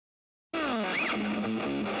Hey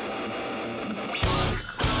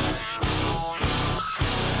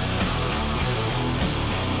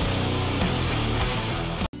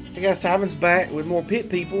guys, Tyvin's back with more pit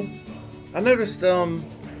people. I noticed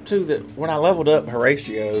too that when I leveled up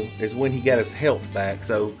Horatio is when he got his health back.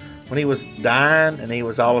 So when he was dying and he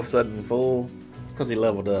was all of a sudden full, it's because he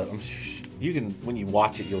leveled up. You can, when you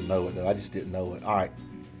watch it, you'll know it though. I just didn't know it. All right,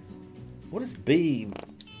 what is B?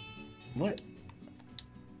 What?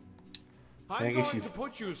 I'm going to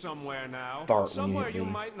put you somewhere now. Fart Somewhere you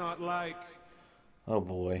might not like. Oh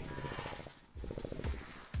boy.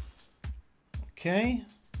 Okay.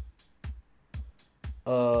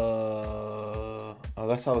 Oh,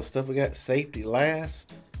 that's all the stuff we got. Safety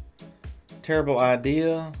last. Terrible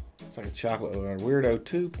idea. It's like a chocolate or a weirdo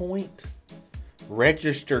 2 point.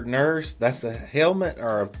 Registered nurse. That's a helmet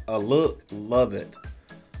or a look. Love it.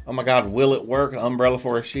 Oh my god, will it work? Umbrella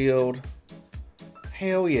for a shield.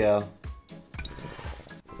 Hell yeah.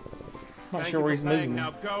 Not sure where he's moving.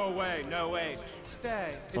 Now go away. No, wait.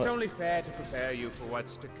 Stay. It's only fair to prepare you for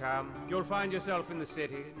what's to come. You'll find yourself in the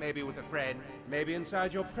city, maybe with a friend, maybe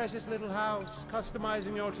inside your precious little house,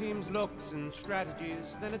 customizing your team's looks and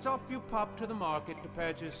strategies. Then it's off you pop to the market to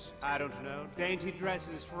purchase, I don't know, dainty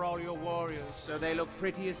dresses for all your warriors, so they look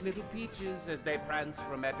pretty as little peaches as they prance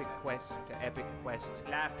from epic quest to epic quest,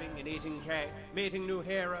 laughing and eating cake, meeting new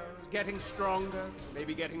heroes, getting stronger,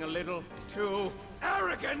 maybe getting a little too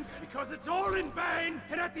arrogant, because it's all in vain.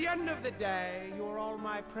 And at the end of the day, you're all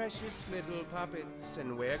my precious little puppets,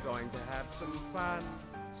 and we're going to have some fun.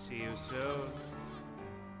 See you soon.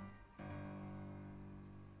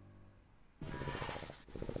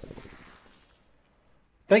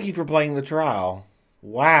 Thank you for playing the trial.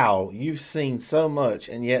 Wow, you've seen so much,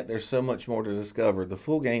 and yet there's so much more to discover. The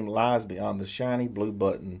full game lies beyond the shiny blue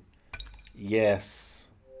button. Yes.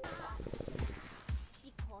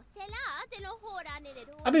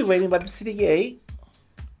 I've been waiting by the city gate.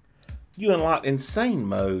 You unlock insane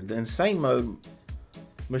mode. The insane mode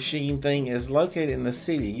machine thing is located in the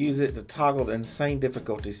city. Use it to toggle the insane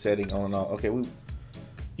difficulty setting on and off. Okay,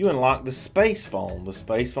 you unlock the space phone. The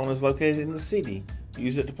space phone is located in the city.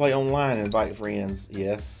 Use it to play online and invite friends.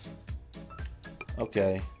 Yes.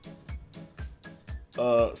 Okay.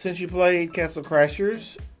 Since you played Castle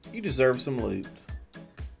Crashers, you deserve some loot.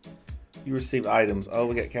 You receive items. Oh,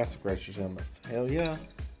 we got Castle Crashers helmets. Hell yeah.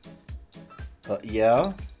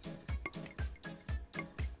 Yeah.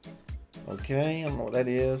 Okay, I don't know what that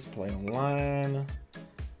is. Play online.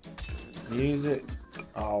 Music.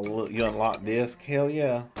 Oh, look, you unlock disc. Hell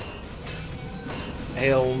yeah.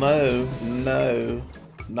 Hell no. No.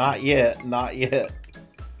 Not yet. Not yet.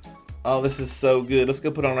 Oh, this is so good. Let's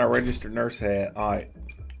go put on our registered nurse hat. Alright.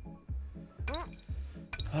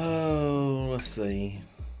 Oh, let's see.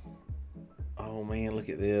 Oh man, look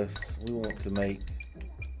at this. We want to make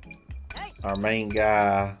our main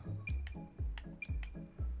guy.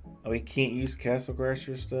 Oh, he can't use Castle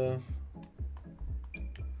Crasher stuff.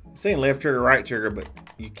 It's saying left trigger, right trigger, but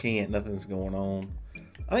you can't. Nothing's going on.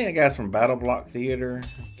 I think that guy's from BattleBlock Theater.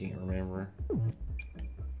 I can't remember.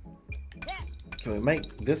 Can we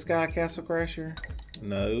make this guy Castle Crasher?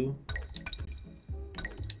 No.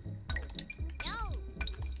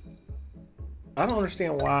 I don't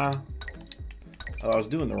understand why. Oh, I was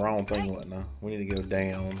doing the wrong thing, wasn't I? We need to go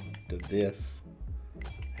down to this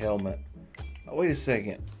helmet. Oh, wait a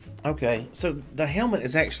second. Okay, so the helmet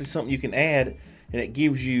is actually something you can add, and it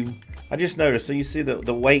gives you... I just noticed, so you see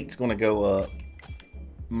the weight's going to go up.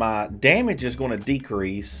 My damage is going to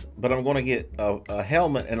decrease, but I'm going to get a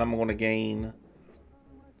helmet, and I'm going to gain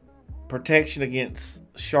protection against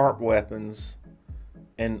sharp weapons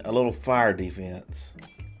and a little fire defense.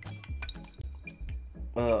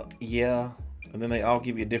 Yeah. And then they all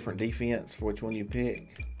give you a different defense for which one you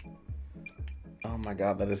pick. Oh my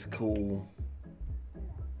god, that is cool.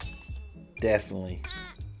 Definitely.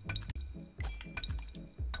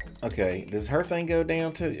 Okay, does her thing go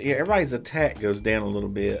down too? Yeah, everybody's attack goes down a little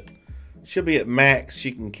bit. She'll be at max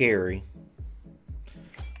she can carry.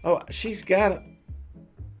 Oh, she's got a...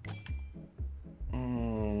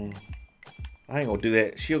 I ain't gonna do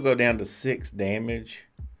that. She'll go down to 6 damage.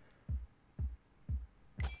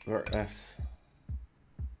 Or that's...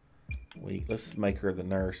 Wait, let's make her the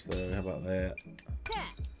nurse though. How about that?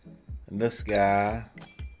 And this guy,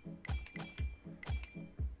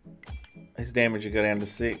 his damage will go down to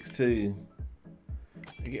 6 too.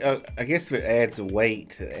 I guess if it adds a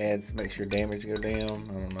weight, it adds, makes your damage go down.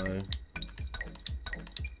 I don't know.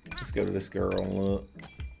 Let's go to this girl and look.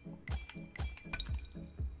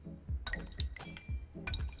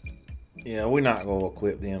 Yeah, we're not going to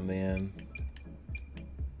equip them then.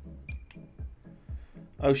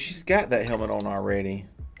 Oh, she's got that helmet on already.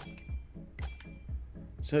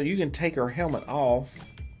 So you can take her helmet off.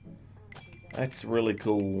 That's really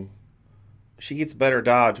cool. She gets better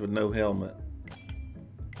dodge with no helmet.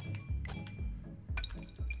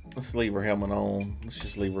 Let's leave her helmet on. Let's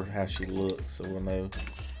just leave her how she looks so we'll know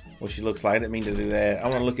what she looks like. I didn't mean to do that. I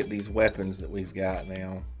want to look at these weapons that we've got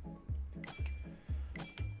now.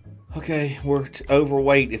 Okay, we're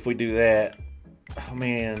overweight if we do that. Oh,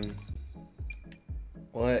 man.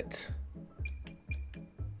 What?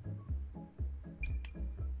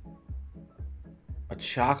 A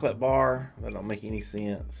chocolate bar? That don't make any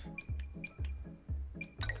sense.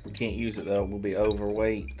 We can't use it though. We'll be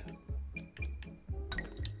overweight.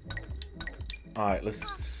 Alright,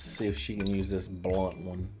 let's see if she can use this blunt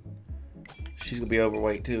one. She's gonna be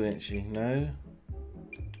overweight too, isn't she? No?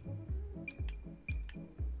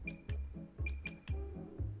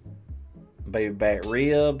 Baby back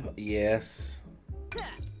rib? Yes.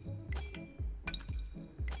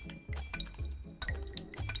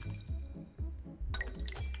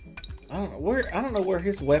 I don't know where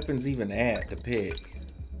his weapon's even at to pick.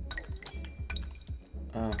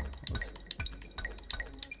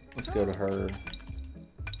 Let's go to her.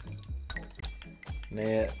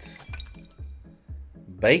 Net.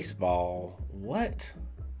 Baseball. What?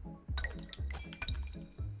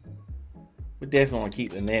 We definitely want to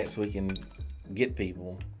keep the net so we can get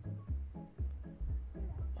people.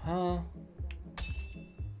 Huh?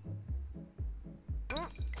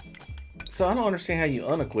 So I don't understand how you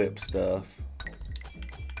unequip stuff.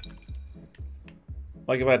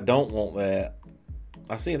 Like if I don't want that.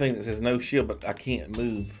 I see a thing that says no shield, but I can't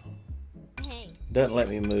move. Doesn't let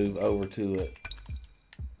me move over to it.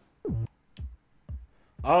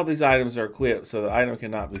 All of these items are equipped, so the item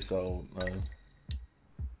cannot be sold. No.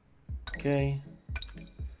 Okay.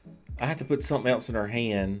 I have to put something else in her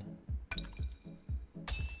hand.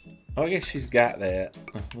 Oh, I guess she's got that.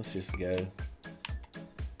 Let's just go.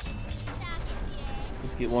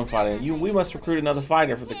 Let's get one fighter. We must recruit another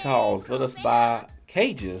fighter for the cause. Let us buy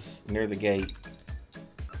cages near the gate.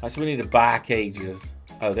 Alright, so we need to buy cages.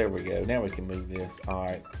 Oh, there we go. Now we can move this.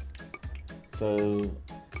 Alright. So,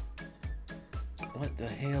 what the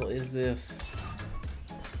hell is this?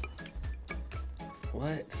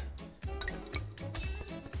 What?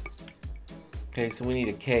 Okay, so we need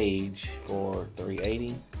a cage for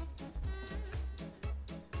 380.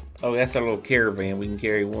 Oh, that's our little caravan. We can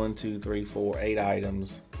carry 1, 2, 3, 4, 8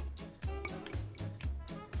 items.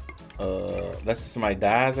 That's if somebody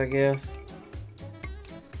dies, I guess.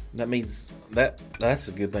 That means that's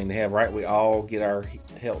a good thing to have, right? We all get our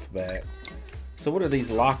health back. So what are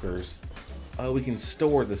these lockers? Oh, we can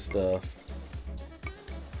store the stuff.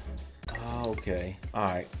 Oh, okay.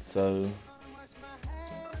 Alright, so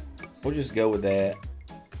we'll just go with that.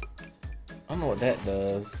 I don't know what that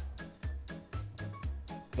does.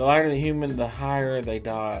 The lighter the human, the higher they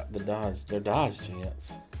their dodge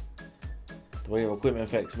chance. The weight of equipment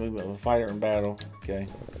affects movement of a fighter in battle. Okay.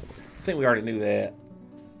 I think we already knew that.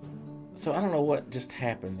 So I don't know what just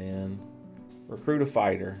happened then. Recruit a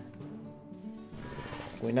fighter.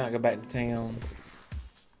 Can we not go back to town?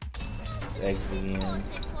 Let's exit again.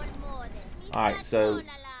 Alright, so...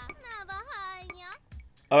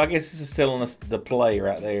 Oh, I guess this is telling us the play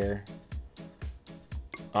right there.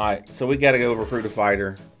 Alright, so we gotta go recruit a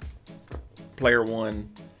fighter. Player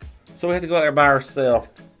 1. So we have to go out there by ourselves.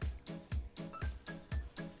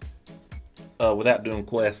 Without doing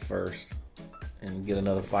quests first. And get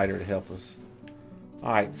another fighter to help us.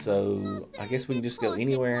 Alright, so I guess we can just go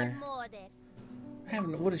anywhere. I have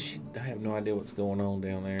no idea what's going on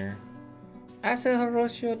down there. I said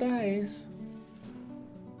rush your dice.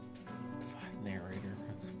 Fight the narrator.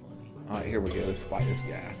 That's funny. Alright, here we go. Let's fight this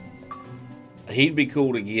guy. He'd be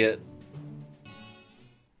cool to get.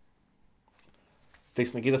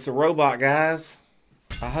 Fixing to get us a robot, guys.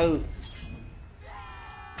 I hope.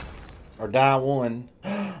 Or die one.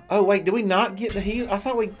 Oh, wait. Did we not get the heal? I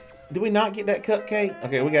thought we... Did we not get that cupcake?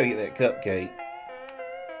 Okay, we gotta get that cupcake.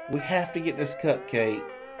 We have to get this cupcake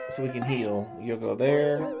so we can heal. You'll go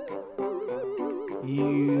there.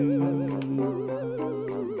 You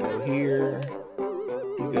go here.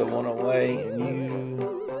 You go one away, and you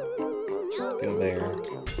go there.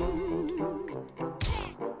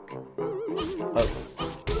 Oh.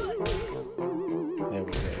 There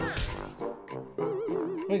we go.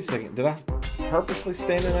 Wait a second. Did I purposely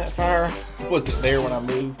stand in that fire? Was it there when I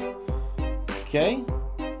moved? Okay.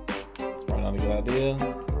 That's probably not a good idea.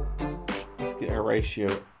 Let's get her ratio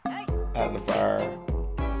out of the fire.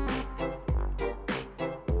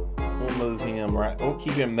 We'll move him right. We'll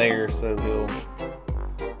keep him there so he'll...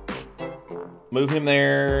 Move him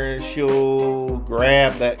there. She'll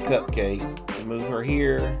grab that cupcake and move her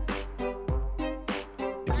here.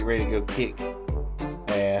 Get ready to go kick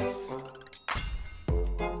ass.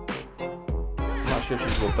 I'm not sure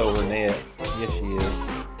she's gonna throw her net. Yes, she is.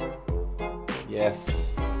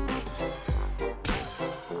 Yes.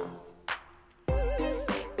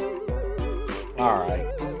 All right.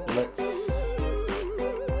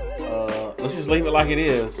 Let's just leave it like it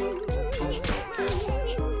is.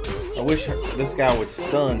 I wish this guy would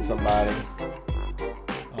stun somebody.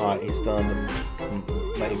 All right, he stunned him.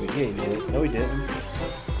 Maybe. Yeah, he did. No, he didn't.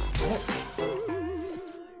 What?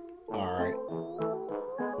 All right.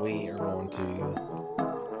 We are going to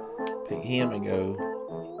pick him and go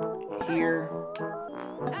here,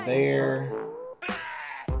 there.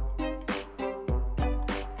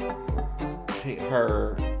 Pick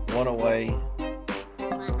her one away.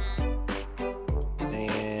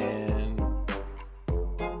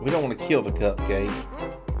 We don't want to kill the cupcake,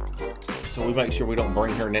 so we make sure we don't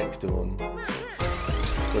bring her next to him.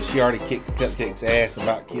 But she already kicked the cupcake's ass and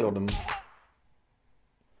about killed him.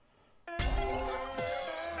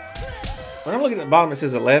 When I'm looking at the bottom, it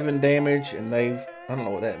says 11 damage, and I don't know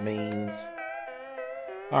what that means.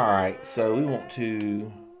 Alright, so we want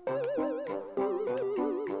to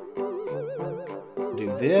do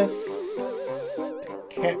this to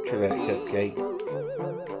capture that cupcake.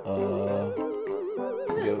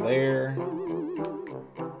 Go there.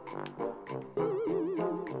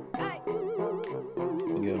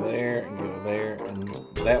 And go there, and go there, and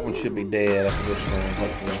that one should be dead after this one,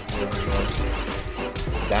 hopefully.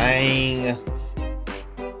 Dang.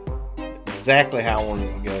 Exactly how I wanted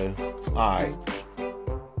it to go. Alright.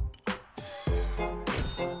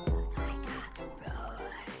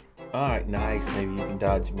 Alright, nice. Maybe you can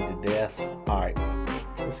dodge me to death. Alright.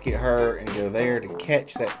 Let's get her and go there to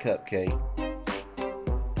catch that cupcake.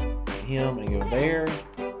 Him and go there.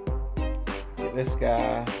 Get this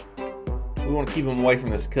guy. We want to keep him away from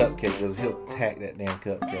this cupcake because he'll attack that damn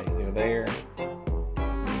cupcake. Go there.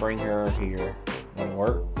 And bring her here. That'll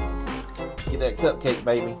work. Get that cupcake,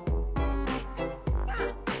 baby.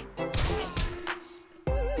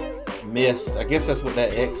 Missed. I guess that's what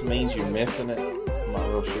that X means. You're missing it. I'm not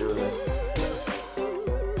real sure.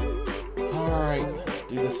 Alright, let's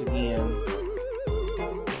do this again.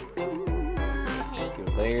 Let's go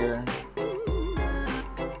there.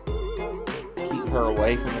 Keep her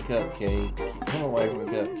away from the cupcake. Keep him away from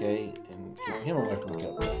the cupcake. And keep him away from the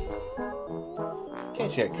cupcake.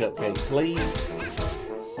 Catch that cupcake, please.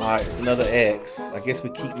 Alright, it's another X. I guess we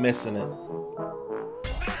keep missing it.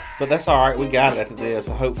 But that's alright, we got it after this.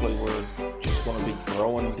 So hopefully we're just going to be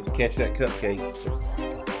throwing to catch that cupcake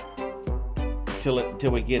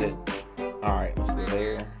until we get it. Alright, let's go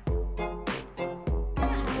there. Go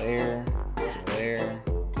there. Go there.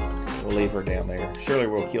 We'll leave her down there. Surely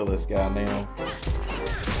we'll kill this guy now.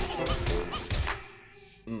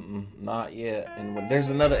 Not yet. And there's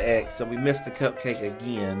another X, so we missed the cupcake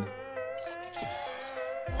again.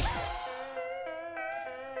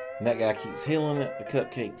 And that guy keeps healing it. The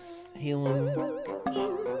cupcake's healing.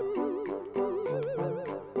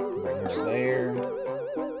 Bring her there.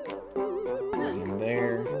 Bring him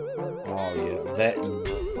there. Oh yeah, that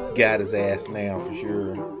got his ass now for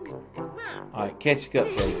sure. Alright, catch the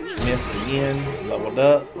cupcake. Missed again. Leveled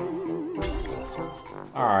up.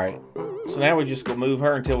 Alright. So now we're just gonna move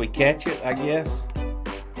her until we catch it, I guess.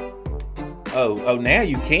 Oh, now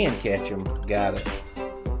you can catch him. Got it.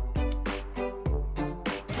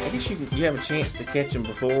 I guess you have a chance to catch him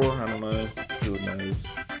before. I don't know. Who knows?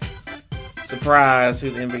 Surprise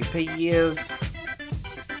who the MVP is.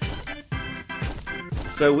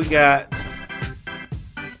 So we got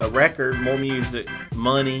a record, more music,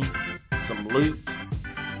 money, some loot.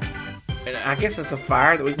 And I guess it's a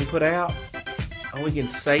fire that we can put out. Oh, we can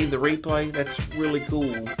save the replay. That's really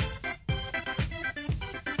cool.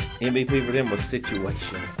 MVP for them was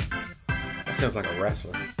Situation. That sounds like a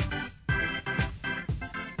wrestler.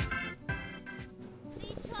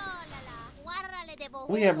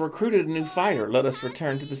 We have recruited a new fighter. Let us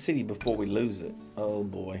return to the city before we lose it. Oh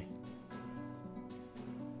boy.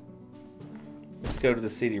 Let's go to the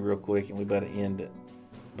city real quick and we better end it.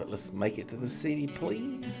 But let's make it to the city,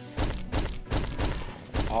 please.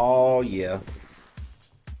 Oh yeah.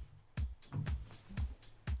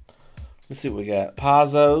 Let's see what we got.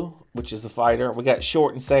 Pazzo, which is the fighter. We got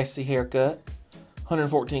short and sassy haircut.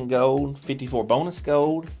 114 gold. 54 bonus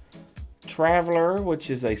gold. Traveler, which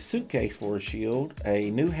is a suitcase for a shield. A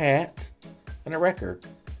new hat. And a record.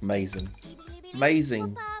 Amazing.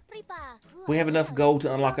 Amazing. We have enough gold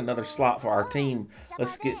to unlock another slot for our team.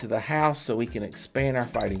 Let's get to the house so we can expand our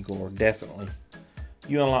fighting corps. Definitely.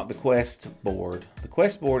 You unlock the quest board. The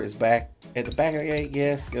quest board is back at the back of the gate.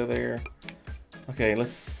 Yes, go there. Okay,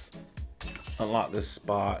 let's unlock this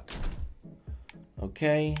spot.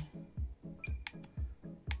 Okay.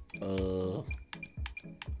 Oh,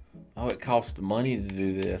 it costs money to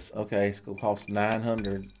do this. Okay, it's gonna cost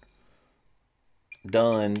 900.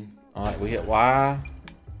 Done. All right, we hit Y.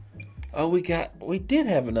 Oh, we did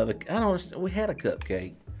have another. I don't understand. We had a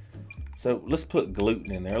cupcake. So let's put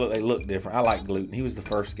gluten in there. Look, they look different. I like gluten. He was the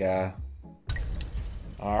first guy.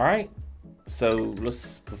 All right. So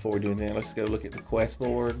before we do anything, let's go look at the quest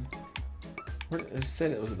board. It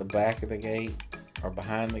said it was at the back of the gate or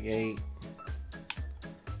behind the gate.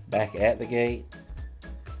 Back at the gate.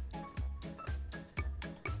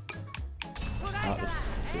 Oh, let's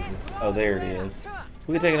see this. Oh, there it is.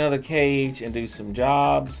 We can take another cage and do some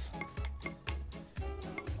jobs.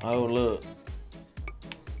 Oh, look.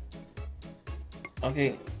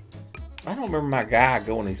 Okay. I don't remember my guy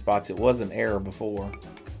going these spots. It was an arrow before.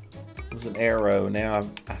 It was an arrow. Now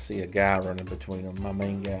I see a guy running between them. My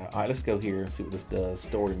main guy. All right, let's go here and see what this does.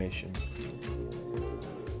 Story mission.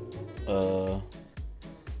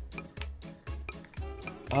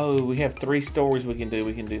 Oh, we have 3 stories we can do.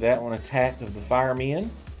 We can do that one, Attack of the Firemen,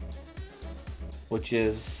 which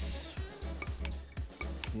is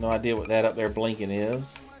no idea what that up there blinking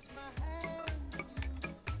is.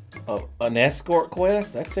 Oh, an escort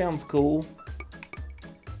quest? That sounds cool.